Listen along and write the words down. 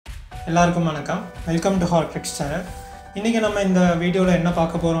எல்லாருக்கும் வணக்கம். Welcome to Horcrux channel. இன்னைக்கு நம்ம இந்த வீடியோவில் என்ன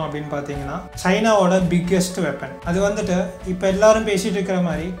பார்க்க போகிறோம் அப்படின்னு பார்த்தீங்கன்னா, சைனாவோட பிக்கெஸ்ட் வெப்பன். அது வந்துட்டு இப்போ எல்லாரும் பேசிகிட்டு இருக்கிற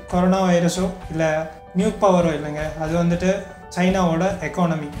மாதிரி கொரோனா வைரஸோ இல்லை நியூக் பவரோ இல்லைங்க. அது வந்துட்டு சைனாவோட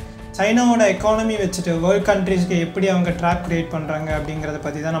எக்கானமி. சைனாவோட எக்கானமி வச்சுட்டு வேர்ல்ட் கண்ட்ரீஸ்க்கு எப்படி அவங்க ட்ராப் க்ரியேட் பண்ணுறாங்க அப்படிங்கிறத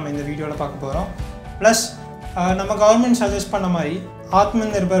பற்றி தான் நம்ம இந்த வீடியோவில் பார்க்க போகிறோம். ப்ளஸ் நம்ம கவர்மெண்ட் சஜஸ்ட் பண்ண மாதிரி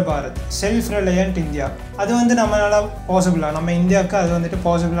Atmanirbhar Bharat, self reliant India, அது வந்து நம்மளால் பாசிபிளாக, நம்ம இந்தியாவுக்கு அது வந்துட்டு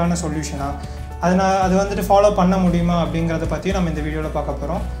பாசிபிளான சொல்யூஷனாக, அது வந்துட்டு ஃபாலோ பண்ண முடியுமா அப்படிங்கிறத பற்றி நம்ம இந்த வீடியோவில் பார்க்க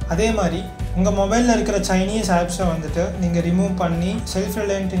போகிறோம். அதே மாதிரி உங்கள் மொபைலில் இருக்கிற சைனீஸ் ஆப்ஸை வந்துட்டு நீங்கள் ரிமூவ் பண்ணி செல்ஃப்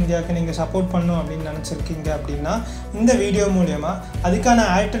ரிலையன்ட் இந்தியாவுக்கு நீங்கள் சப்போர்ட் பண்ணணும் அப்படின்னு நினச்சிருக்கீங்க அப்படின்னா இந்த வீடியோ மூலமாக அதுக்கான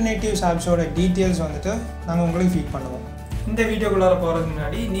ஆல்டர்னேட்டிவ்ஸ் ஆப்ஸோட டீட்டெயில்ஸ் வந்துட்டு நாங்கள் உங்களுக்கு ஃபீட் பண்ணுவோம். இந்த வீடியோக்குள்ளார போகிறதுக்கு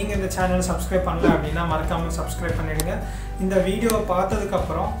முன்னாடி நீங்கள் இந்த சேனலை சப்ஸ்கிரைப் பண்ணல அப்படின்னா மறக்காமல் சப்ஸ்கிரைப் பண்ணிவிடுங்க. இந்த வீடியோவை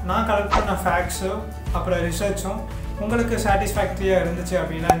பார்த்ததுக்கப்புறம் நான் கலெக்ட் பண்ண ஃபேக்ட்ஸும் அப்புறம் ரிசர்ச்சும் உங்களுக்கு சாட்டிஸ்ஃபேக்டரியாக இருந்துச்சு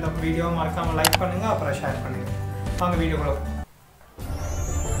அப்படின்னா இந்த வீடியோவை மறக்காமல் லைக் பண்ணுங்கள், அப்புறம் ஷேர் பண்ணுங்கள். வாங்க வீடியோக்குள்ள.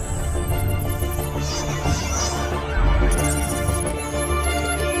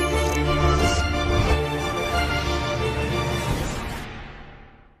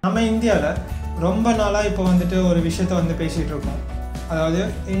 நம்ம இந்தியாவில் ரொம்ப நாளாக இப்போ வந்துட்டு ஒரு விஷயத்தை வந்து பேசிகிட்டு இருக்கோம். அதாவது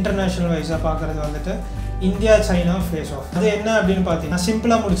இன்டர்நேஷ்னல் வைஸாக பார்க்குறது வந்துட்டு இந்தியா சைனா ஃபேஸ் ஆஃப். அது என்ன அப்படின்னு பார்த்தீங்கன்னா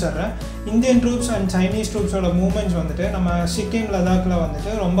சிம்பிளாக முடிச்சிடுறேன். Indian troops and Chinese ட்ரூப்ஸோட movements வந்துட்டு நம்ம சிக்கிம் லடாக்கில்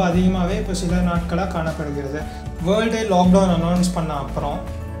வந்துட்டு ரொம்ப அதிகமாகவே இப்போ சில நாட்களாக காணப்படுகிறது. வேர்ல்டு லாக்டவுன் அனௌன்ஸ் பண்ண அப்புறம்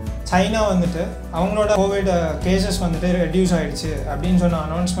சைனா வந்துட்டு அவங்களோட கோவிட் கேசஸ் வந்துட்டு ரெடியூஸ் ஆகிடுச்சு அப்படின்னு சொன்ன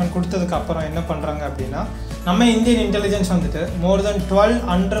அனௌன்ஸ்மெண்ட் கொடுத்ததுக்கு அப்புறம் என்ன பண்ணுறாங்க அப்படின்னா, நம்ம இந்தியன் இன்டெலிஜென்ஸ் வந்துட்டு மோர் தென் 12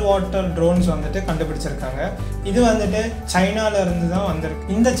 அண்டர் வாட்டர் ட்ரோன்ஸ் வந்துட்டு கண்டுபிடிச்சிருக்காங்க. இது வந்துட்டு சைனால இருந்து தான்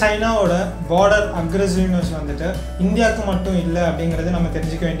வந்திருக்கு. இந்த சைனாவோட பார்டர் அக்ரெசிவ்னஸ் வந்துட்டு இந்தியாவுக்கு மட்டும் இல்லை அப்படிங்கிறது நம்ம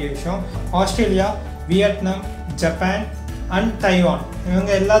தெரிஞ்சுக்க வேண்டிய விஷயம். Australia, Vietnam, Japan and Taiwan,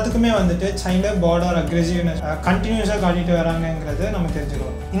 இவங்க எல்லாத்துக்குமே வந்துட்டு சைனா பார்டர் அக்ரெசிவ்னஸ் கண்டினியூஸாக காட்டிட்டு வராங்கிறது நம்ம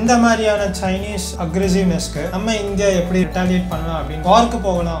தெரிஞ்சுக்கணும். இந்த மாதிரியான சைனீஸ் அக்ரெசிவ்னஸ்க்கு நம்ம இந்தியா எப்படி ரிட்டாலியேட் பண்ணலாம் அப்படின்னு வார்க்கு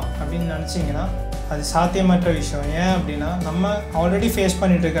போகலாம் அப்படின்னு நினச்சிங்கன்னா அது சாத்தியமற்ற விஷயம். ஏன் அப்படின்னா நம்ம ஆல்ரெடி ஃபேஸ்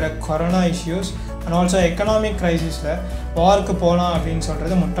பண்ணிட்டு இருக்கிற corona issues and also economic க்ரைசிஸில் வார்க்கு போகலாம் அப்படின்னு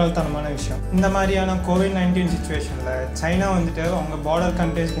சொல்கிறது முட்டாள்தனமான விஷயம். இந்த மாதிரியான COVID-19 சுச்சுவேஷனில் சைனா வந்துட்டு அவங்க பார்டர்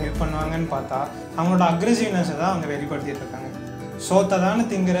கண்ட்ரீஸ்க்கு ஹெல்ப் பண்ணுவாங்கன்னு பார்த்தா அவங்களோட அக்ரெசிவ்னஸை தான் அவங்க வெளிப்படுத்திட்டு இருக்காங்க. சோத்தை தானே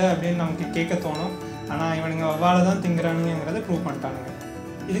திங்குற அப்படின்னு நமக்கு கேட்க தோணும். ஆனால் இவனுங்க வவ்வால தான் திங்குறானுங்கிறத ப்ரூவ் பண்ணிட்டானுங்க.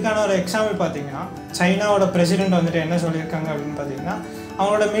 இதுக்கான ஒரு எக்ஸாம்பிள் பார்த்தீங்கன்னா, சைனாவோட பிரசிடென்ட் வந்துட்டு என்ன சொல்லியிருக்காங்க அப்படின்னு பார்த்தீங்கன்னா,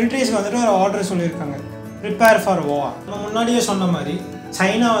 அவங்களோட மிலிட்ரிஸ்க்கு வந்துட்டு ஒரு ஆர்டர் சொல்லியிருக்காங்க, ப்ரிப்பேர் ஃபார் வார். நம்ம முன்னாடியே சொன்ன மாதிரி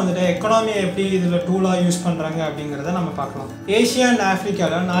சைனா வந்துட்டு எக்கனாமியை எப்படி இதில் டூலாக யூஸ் பண்ணுறாங்க அப்படிங்கிறத நம்ம பார்க்கலாம். ஏஷியா அண்ட்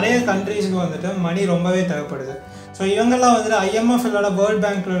ஆஃப்ரிக்காவில் நிறைய கண்ட்ரீஸ்க்கு வந்துட்டு மணி ரொம்பவே தேவைப்படுது. ஸோ இவங்கெல்லாம் வந்துட்டு IMF இல்லைனா வேர்ல்ட்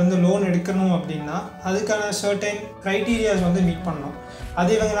பேங்க்லேருந்து லோன் எடுக்கணும் அப்படின்னா அதுக்கான சர்டைன் க்ரைட்டீரியாஸ் வந்து மீட் பண்ணணும். அது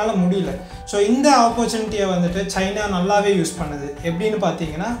இவங்களால முடியல. ஸோ இந்த ஆப்பர்ச்சுனிட்டியை வந்துட்டு சைனா நல்லாவே யூஸ் பண்ணுது. எப்படின்னு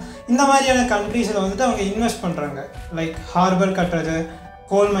பார்த்தீங்கன்னா, இந்த மாதிரியான கண்ட்ரீஸில் வந்துட்டு அவங்க இன்வெஸ்ட் பண்ணுறாங்க. லைக் ஹார்பர் கட்டுறது,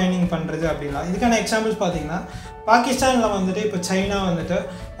 கோல் மைனிங் பண்ணுறது அப்படின்லாம். இதுக்கான எக்ஸாம்பிள்ஸ் பார்த்தீங்கன்னா, பாகிஸ்தானில் வந்துட்டு இப்போ சைனா வந்துட்டு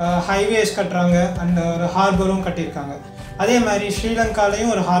ஹைவேஸ் கட்டுறாங்க அண்ட் ஒரு ஹார்பரும் கட்டியிருக்காங்க. அதே மாதிரி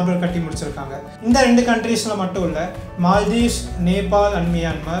ஸ்ரீலங்காலையும் ஒரு ஹார்பர் கட்டி முடிச்சிருக்காங்க. இந்த 2 கண்ட்ரீஸில் மட்டும் இல்லை, Maldives, Nepal and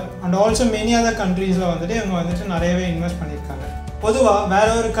Myanmar and also many other கண்ட்ரீஸில் வந்துட்டு இவங்க வந்துட்டு நிறையவே இன்வெஸ்ட் பண்ணியிருக்காங்க. பொதுவாக வேற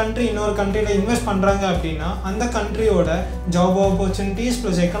ஒரு கண்ட்ரி இன்னொரு கண்ட்ரியில் இன்வெஸ்ட் பண்ணுறாங்க அப்படின்னா அந்த கண்ட்ரியோட ஜாப் ஆப்பர்ச்சுனிட்டிஸ்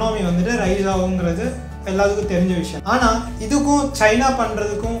ப்ளஸ் எக்கனாமி வந்துட்டு ரைஸ் ஆகுங்கிறது எல்லாத்துக்கும் தெரிஞ்ச விஷயம். ஆனால் இதுக்கும் சைனா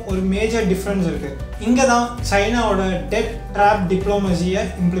பண்ணுறதுக்கும் ஒரு மேஜர் டிஃப்ரென்ஸ் இருக்குது. இங்கே தான் சைனாவோட டெட் ட்ராப் டிப்ளமசியை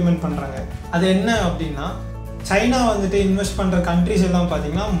இம்ப்ளிமெண்ட் பண்ணுறாங்க. அது என்ன அப்படின்னா, சைனா வந்துட்டு இன்வெஸ்ட் பண்ணுற கண்ட்ரிஸ் எல்லாம்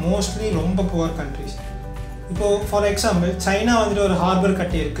பார்த்தீங்கன்னா மோஸ்ட்லி ரொம்ப புவர் கண்ட்ரிஸ். இப்போது ஃபார் எக்ஸாம்பிள் சைனா வந்துட்டு ஒரு ஹார்பர்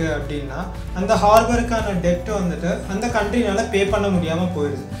கட்டியிருக்கு அப்படின்னா அந்த ஹார்பருக்கான டெப்ட் வந்துட்டு அந்த கண்ட்ரினால பே பண்ண முடியாமல்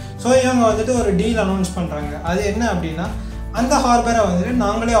போயிடுது. ஸோ இவங்க வந்துட்டு ஒரு டீல் அனௌன்ஸ் பண்ணுறாங்க. அது என்ன அப்படின்னா, அந்த ஹார்பரை வந்துட்டு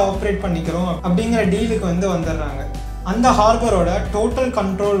நாங்களே ஆப்ரேட் பண்ணிக்கிறோம் அப்படிங்கிற டீலுக்கு வந்துடுறாங்க. அந்த ஹார்பரோட டோட்டல்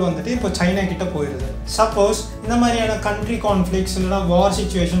கண்ட்ரோல் வந்துட்டு இப்போ சைனா கிட்ட போயிடுது. சப்போஸ் இந்த மாதிரியான கண்ட்ரி கான்ஃப்ளிக்ஸ் இல்லைனா வார்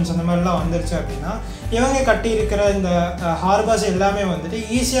சிச்சுவேஷன்ஸ் அந்த மாதிரிலாம் வந்துருச்சு அப்படின்னா இவங்க கட்டியிருக்கிற இந்த ஹார்பர்ஸ் எல்லாமே வந்துட்டு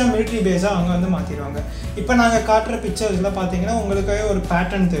ஈஸியாக மிலிட்ரி பேஸாக அவங்க மாற்றிடுவாங்க. இப்போ நாங்கள் காட்டுற பிக்சர்ஸில் பார்த்தீங்கன்னா உங்களுக்காகவே ஒரு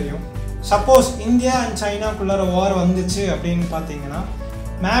பேட்டர்ன் தெரியும். சப்போஸ் இந்தியா அண்ட் சைனாக்குள்ளார வார் வந்துச்சு அப்படின்னு பார்த்தீங்கன்னா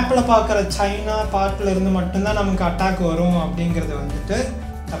மேப்பில் பார்க்குற சைனா பார்ட்டில் இருந்து மட்டும்தான் நமக்கு அட்டாக் வரும் அப்படிங்கிறது வந்துட்டு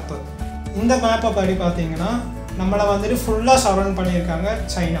தப்பு. இந்த மேப்பை படி பார்த்தீங்கன்னா நம்மளை வந்துட்டு ஃபுல்லாக சரௌண்ட் பண்ணியிருக்காங்க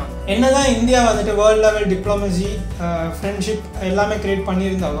சைனா. என்னதான் இந்தியா வந்துட்டு வேர்ல்ட் லெவல் டிப்ளமசி, ஃப்ரெண்ட்ஷிப் எல்லாமே க்ரியேட்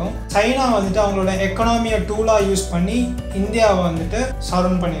பண்ணியிருந்தாலும் சைனா வந்துட்டு அவங்களோட எக்கனாமியை டூலாக யூஸ் பண்ணி இந்தியாவை வந்துட்டு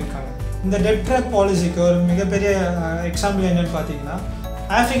சரௌண்ட் பண்ணியிருக்காங்க. இந்த டெட் ட்ராப் பாலிசிக்கு ஒரு மிகப்பெரிய எக்ஸாம்பிள் என்னன்னு பார்த்தீங்கன்னா,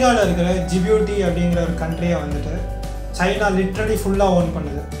 ஆஃப்ரிக்காவில் இருக்கிற ஜிபூட்டி அப்படிங்கிற ஒரு கண்ட்ரியை வந்துட்டு சைனா லிட்ரலி ஃபுல்லாக ஓன்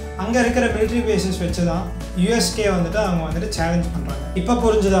பண்ணுது. அங்கே இருக்கிற மிலிட்ரி பேசஸ் வச்சு தான் யூஎஸ்கே வந்துட்டு அவங்க வந்துட்டு சேலஞ்ச் பண்ணுறாங்க. இப்போ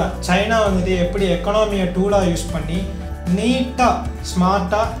புரிஞ்சுதா சைனா வந்துட்டு எப்படி எக்கனாமியை டூலாக யூஸ் பண்ணி நீட்டாக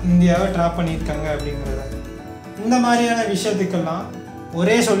ஸ்மார்ட்டாக இந்தியாவை ட்ராப் பண்ணியிருக்காங்க அப்படிங்கிறத. இந்த மாதிரியான விஷயத்துக்கெல்லாம்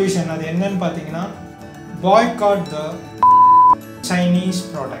ஒரே சொல்யூஷன். அது என்னன்னு பார்த்தீங்கன்னா boycott the Chinese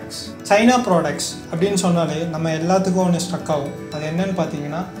products. China products அப்படின்னு சொன்னாலே நம்ம எல்லாத்துக்கும் ஒன்று ஸ்ட்ரக் ஆகும். அது என்னன்னு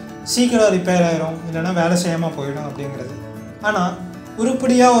பார்த்தீங்கன்னா சீக்கிரம் ரிப்பேர் ஆயிரும், இல்லைனா வேலை செய்யாமல் போயிடும் அப்படிங்கிறது. ஆனால்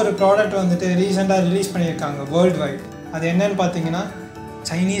உருப்படியாக ஒரு ப்ராடக்ட் வந்துட்டு ரீசெண்டாக ரிலீஸ் பண்ணியிருக்காங்க வேர்ல்டு வைட். அது என்னன்னு பார்த்தீங்கன்னா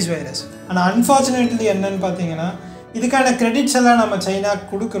சைனீஸ் வைரஸ். ஆனால் அன்ஃபார்ச்சுனேட்லி என்னன்னு பார்த்தீங்கன்னா இதுக்கான கிரெடிட்ஸ் எல்லாம் நம்ம சைனாக்கு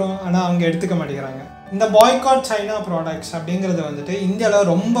கொடுக்குறோம், ஆனால் அவங்க எடுத்துக்க மாட்டேங்கிறாங்க. இந்த பாய்காட் சைனா ப்ராடக்ட்ஸ் அப்படிங்கிறது வந்துட்டு இந்தியாவில்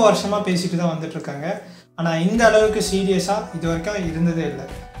ரொம்ப வருஷமாக பேசிட்டு தான் வந்துட்டுருக்காங்க. ஆனால் இந்த அளவுக்கு சீரியஸாக இது வரைக்கும் இருந்ததே இல்லை.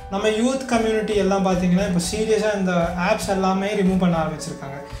 நம்ம யூத் கம்யூனிட்டி எல்லாம் பார்த்தீங்கன்னா இப்போ சீரியஸாக இந்த ஆப்ஸ் எல்லாமே ரிமூவ் பண்ண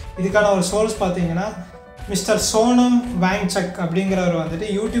ஆரம்பிச்சிருக்காங்க. இதுக்கான ஒரு சோர்ஸ் பார்த்தீங்கன்னா மிஸ்டர் சோனம் வாங்சக் அப்படிங்கிறவர் வந்துட்டு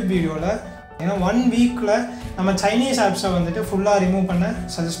யூடியூப் வீடியோவில் ஏன்னா 1 வீக்கில் நம்ம சைனீஸ் ஆப்ஸை வந்துட்டு ஃபுல்லாக ரிமூவ் பண்ண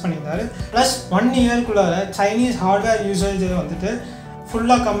சஜஸ்ட் பண்ணியிருந்தார். ப்ளஸ் 1 இயர்க்குள்ளார சைனீஸ் ஹார்ட்வேர் யூசேஜை வந்துட்டு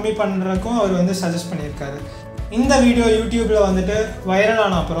ஃபுல்லாக கம்மி பண்ணுறதுக்கும் அவர் வந்து சஜஸ்ட் பண்ணியிருக்காரு. இந்த வீடியோ யூடியூப்பில் வந்துட்டு வைரல்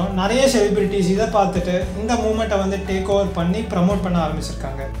ஆன அப்புறம் நிறைய செலிபிரிட்டிஸ் இதை பார்த்துட்டு இந்த மூமெண்ட்டை வந்து டேக் ஓவர் பண்ணி ப்ரமோட் பண்ண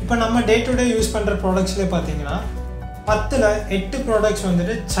ஆரம்பிச்சிருக்காங்க. இப்போ நம்ம டே டு டே யூஸ் பண்ணுற ப்ராடக்ட்ஸ்லேயே பார்த்தீங்கன்னா 10ல் 8 ப்ராடக்ட்ஸ்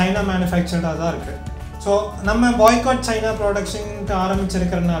வந்துட்டு சைனா மேனுஃபேக்சர்டாக தான் இருக்குது. ஸோ நம்ம பாய்காட் சைனா ப்ராடக்ட்ஸுன்ட்டு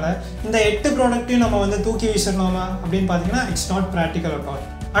ஆரம்பிச்சிருக்கிறதுனால இந்த 8 ப்ராடக்ட்டையும் நம்ம வந்து தூக்கி வீசிடணுமா அப்படின்னு பார்த்தீங்கன்னா it's not practical at all.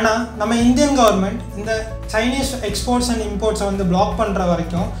 ஆனால் நம்ம இந்தியன் கவர்மெண்ட் இந்த சைனீஸ் எக்ஸ்போர்ட்ஸ் அண்ட் இம்போர்ட்ஸை வந்து பிளாக் பண்ணுற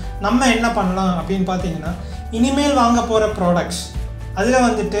வரைக்கும் நம்ம என்ன பண்ணலாம் அப்படின்னு பார்த்தீங்கன்னா இனிமேல் வாங்க போகிற ப்ராடக்ட்ஸ் அதில்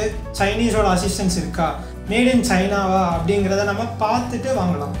வந்துட்டு சைனீஸோட அசிஸ்டன்ஸ் இருக்கா, மேட் இன் சைனாவா அப்படிங்கிறத நம்ம பார்த்துட்டு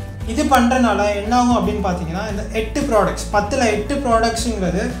வாங்கலாம். இது பண்ணுறதுனால என்ன ஆகும் அப்படின்னு பார்த்தீங்கன்னா இந்த 8 ப்ராடக்ட்ஸ் 10ல் 8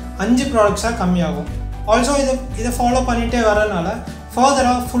 ப்ராடக்ட்ஸுங்கிறது 5 ப்ராடக்ட்ஸாக கம்மியாகும். ஆல்சோ இதை ஃபாலோ பண்ணிகிட்டே வரதுனால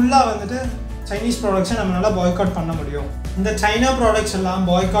ஃபர்தராக ஃபுல்லாக வந்துட்டு சைனீஸ் ப்ராடக்ட்ஸை நம்மளால் பாய்காட் பண்ண முடியும். இந்த சைனா ப்ராடக்ட்ஸ் எல்லாம்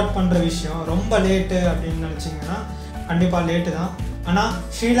பாய்காட் பண்ணுற விஷயம் ரொம்ப லேட்டு அப்படின்னு நினச்சிங்கன்னா கண்டிப்பாக லேட்டு தான். ஆனால்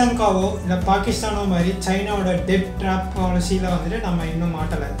ஸ்ரீலங்காவோ இல்லை பாகிஸ்தானோ மாதிரி சைனாவோட டெட் ட்ராப் பாலிசியில் வந்துட்டு நம்ம இன்னும்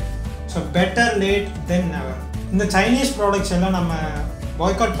மாட்டலை. ஸோ பெட்டர் லேட் தென் நெவர். இந்த சைனீஸ் ப்ராடக்ட்ஸ் எல்லாம் நம்ம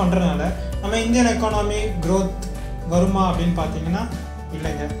பாய்காட் பண்ணுறதுனால நம்ம இந்தியன் எக்கானமி க்ரோத் வருமா அப்படின்னு பார்த்தீங்கன்னா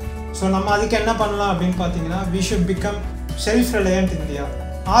இல்லைங்க. ஸோ நம்ம அதுக்கு என்ன பண்ணலாம் அப்படின்னு பார்த்தீங்கன்னா we should become self reliant India,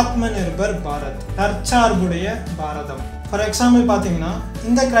 Atmanirbhar Bharat, தற்சார்புடைய Bharatam. For example பார்த்தீங்கன்னா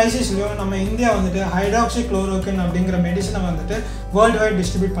இந்த கிரைசிஸ்லையும் நம்ம இந்தியா வந்துட்டு ஹைட்ராக்சி குளோரோக்கின் அப்படிங்கிற மெடிசனை வந்துட்டு வேர்ல்டு வைட்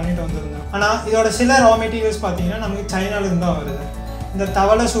டிஸ்ட்ரிபியூட் பண்ணிட்டு வந்திருந்தோம். ஆனால் இதோட சில ரா மெட்டீரியல்ஸ் பார்த்தீங்கன்னா நமக்கு சைனாலேருந்து தான் வருது. இந்த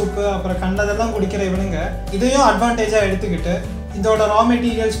தவளை சூப்பு அப்புறம் கண்டதெல்லாம் குடிக்கிற இவனுங்க இதையும் அட்வான்டேஜாக எடுத்துக்கிட்டு இதோட ரா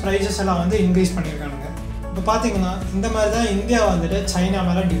மெட்டீரியல்ஸ் ப்ரைஸஸ் எல்லாம் வந்து இன்க்ரீஸ் பண்ணியிருக்கானுங்க. இப்போ பார்த்தீங்கன்னா இந்த மாதிரி தான் இந்தியா வந்துட்டு சைனா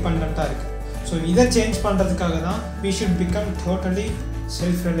மேலே டிபெண்ட்டாக இருக்குது. ஸோ இதை சேஞ்ச் பண்ணுறதுக்காக தான் we should become totally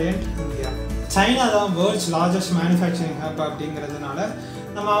self reliant India. China தான் வேர்ல்ட்ஸ் லார்ஜஸ்ட் மேனுஃபேக்சரிங் ஹப் அப்படிங்கிறதுனால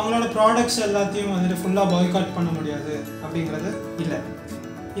நம்ம அவங்களோட ப்ராடக்ட்ஸ் எல்லாத்தையும் வந்துட்டு ஃபுல்லாக பாய்காட் பண்ண முடியாது அப்படிங்கிறது இல்லை.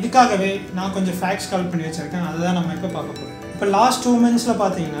 இதுக்காகவே நான் கொஞ்சம் ஃபேக்ட்ஸ் கால் பண்ணி வச்சுருக்கேன், அதை தான் நம்ம இப்போ பார்க்க போகிறோம். இப்போ லாஸ்ட் 2 monthஸில்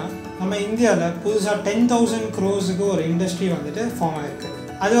பார்த்தீங்கன்னா நம்ம இந்தியாவில் புதுசாக 10,000 crores ஒரு இண்டஸ்ட்ரி வந்துட்டு ஃபார்ம் ஆகிருக்கு.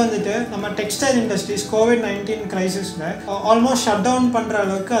 அது வந்துட்டு நம்ம textile industries COVID-19 கிரைசிஸில் almost shut down பண்ணுற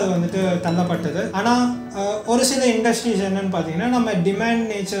அளவுக்கு அது வந்துட்டு தள்ளப்பட்டது. ஆனால் ஒரு சில இண்டஸ்ட்ரீஸ் என்னென்னு பார்த்தீங்கன்னா நம்ம டிமாண்ட்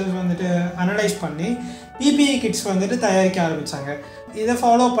நேச்சர்ஸ் வந்துட்டு அனலைஸ் பண்ணி பிபிஇ கிட்ஸ் வந்துட்டு தயாரிக்க ஆரம்பித்தாங்க. இதை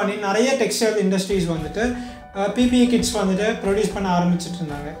ஃபாலோ பண்ணி நிறைய டெக்ஸ்டைல் இண்டஸ்ட்ரீஸ் வந்துட்டு பிபிஇ கிட்ஸ் வந்துட்டு ப்ரொடியூஸ் பண்ண ஆரம்பிச்சுட்டு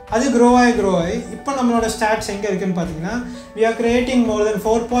இருந்தாங்க. அது க்ரோ ஆகி இப்போ நம்மளோட ஸ்டாட்ஸ் எங்கே இருக்குன்னு பார்த்தீங்கன்னா we are creating more than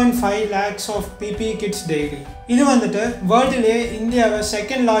 4.5 lakhs of PPE kits daily. இது வந்துட்டு வேர்ல்டுலேயே இந்தியாவை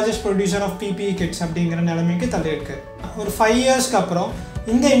second largest producer of PPE kids அப்படிங்கிற நிலைமைக்கு தள்ளியிருக்கு. ஒரு 5 இயர்ஸ்க்கு அப்புறம்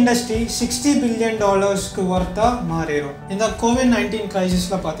இந்த இண்டஸ்ட்ரி $60 billion ஒர்த்தாக மாறிடும். இந்த COVID-19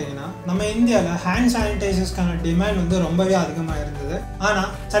 கிரைசிஸில் பார்த்தீங்கன்னா நம்ம இந்தியாவில் ஹேண்ட் சானிடைசர்ஸ்க்கான டிமாண்ட் வந்து ரொம்பவே அதிகமாக இருந்தது. ஆனால்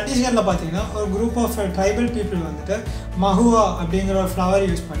சத்தீஸ்கரில் பார்த்தீங்கன்னா ஒரு குரூப் ஆஃப் ட்ரைபல் பீப்புள் வந்துட்டு மஹுவா அப்படிங்கிற ஒரு ஃப்ளவர்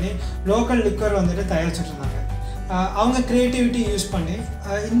யூஸ் பண்ணி லோக்கல் லிக்வர் வந்துட்டு தயாரிச்சுட்டு இருந்தாங்க. அவங்க க்ரியேட்டிவிட்டி யூஸ் பண்ணி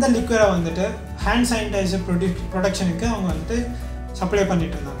இந்த லிக்வரை வந்துட்டு ஹேண்ட் சானிடைசர் ப்ரொடக்ஷனுக்கு அவங்க வந்துட்டு சப்ளை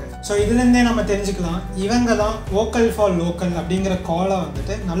பண்ணிட்டு இருந்தாங்க. ஸோ இதுலேருந்தே நம்ம தெரிஞ்சுக்கலாம் இவங்க தான் வோக்கல் ஃபார் லோக்கல் அப்படிங்கிற காலை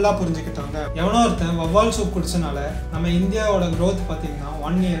வந்துட்டு நல்லா புரிஞ்சுக்கிட்டாங்க. எவனோ ஒருத்தன் வவ்வால் சூப் குடிச்சனால நம்ம இந்தியாவோட க்ரோத் பார்த்தீங்கன்னா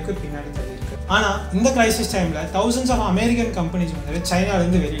 1 இயருக்கு பின்னாடி தள்ளியிருக்கு. ஆனால் இந்த கிரைசிஸ் டைமில் thousands ஆஃப் அமெரிக்கன் கம்பெனிஸ் வந்துட்டு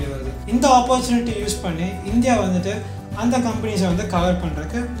சைனாலேருந்து வெளியில் வருது. இந்த ஆப்பர்ச்சுனிட்டி யூஸ் பண்ணி இந்தியா வந்துட்டு அந்த கம்பெனிஸை வந்து கவர்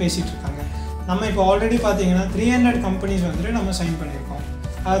பண்ணுறதுக்கு பேசிகிட்டு இருக்காங்க. நம்ம இப்போ ஆல்ரெடி பார்த்தீங்கன்னா 300 கம்பெனிஸ் வந்துட்டு நம்ம சைன் பண்ணியிருக்கோம்.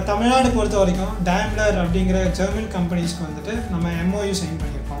 தமிழ்நாடு பொறுத்த வரைக்கும் டேம்லர் அப்படிங்கிற ஜெர்மன் கம்பெனிஸ்க்கு வந்துட்டு நம்ம MOU சைன்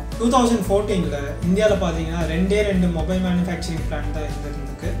பண்ணியிருக்கோம். 2014 இந்தியாவில் பார்த்தீங்கன்னா 2 மொபைல் மேனுஃபேக்சரிங் பிளான்ட் தான்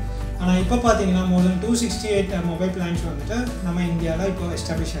இருந்திருக்கு. ஆனால் இப்போ பார்த்தீங்கன்னா more than 268 மொபைல் பிளான்ஸ் வந்துட்டு நம்ம இந்தியாவில் இப்போ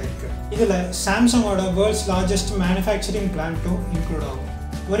எஸ்டாப்ளிஷ் ஆகிருக்கு. இதில் சாம்சங்கோட வேர்ல்ட்ஸ் லார்ஜஸ்ட் மேனுஃபேக்சரிங் பிளான்ட்டும் இன்க்ளூட் ஆகும்.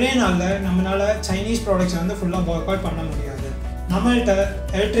 ஒரே நாளில் நம்மளால் சைனீஸ் ப்ராடக்ட்ஸ் வந்து ஃபுல்லாக பாய்காட் பண்ண முடியாது. நம்மள்கிட்ட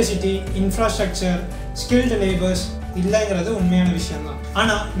எலக்ட்ரிசிட்டி, இன்ஃப்ராஸ்ட்ரக்சர், ஸ்கில்டு லேபர்ஸ் இல்லைங்கிறது உண்மையான விஷயம் தான்.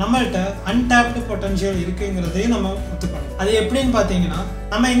 ஆனால் நம்மள்கிட்ட அன்டாப்டு பொட்டன்ஷியல் இருக்குங்கிறதையும் நம்ம ஒத்துக்கணும். அது எப்படின்னு பார்த்தீங்கன்னா,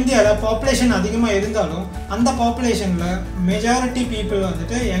 நம்ம இந்தியாவில் பாப்புலேஷன் அதிகமாக இருந்தாலும் அந்த பாப்புலேஷனில் மெஜாரிட்டி பீப்புள்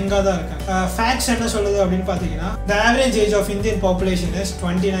வந்துட்டு யங்காக தான் இருக்காங்க. ஃபேக்ட்ஸ் என்ன சொல்லுது அப்படின்னு பார்த்தீங்கன்னா, the average age of Indian population is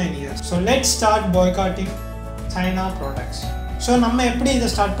 29 years. So let's start boycotting China products. So நம்ம எப்படி இதை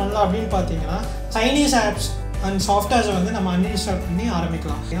ஸ்டார்ட் பண்ணலாம் அப்படின்னு பார்த்தீங்கன்னா, சைனீஸ் ஆப்ஸ் அண்ட் சாஃப்ட்வேர்ஸை வந்து நம்ம அன்இன்ஸ்டால் பண்ணி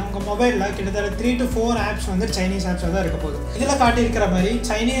ஆரம்பிக்கலாம். உங்கள் மொபைலில் கிட்டத்தட்ட 3 to 4 ஆப்ஸ் வந்து சைனீஸ் ஆப்ஸாக தான் இருக்க போகுது. இதில் காட்டியிருக்கிற மாதிரி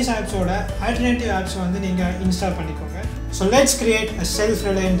சைனீஸ் ஆப்ஸோட ஆல்டர்னேட்டிவ் ஆப்ஸ் வந்து நீங்கள் இன்ஸ்டால் பண்ணிக்கோங்க. So let's create a self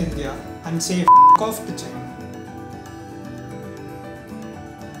reliant India and save of to China.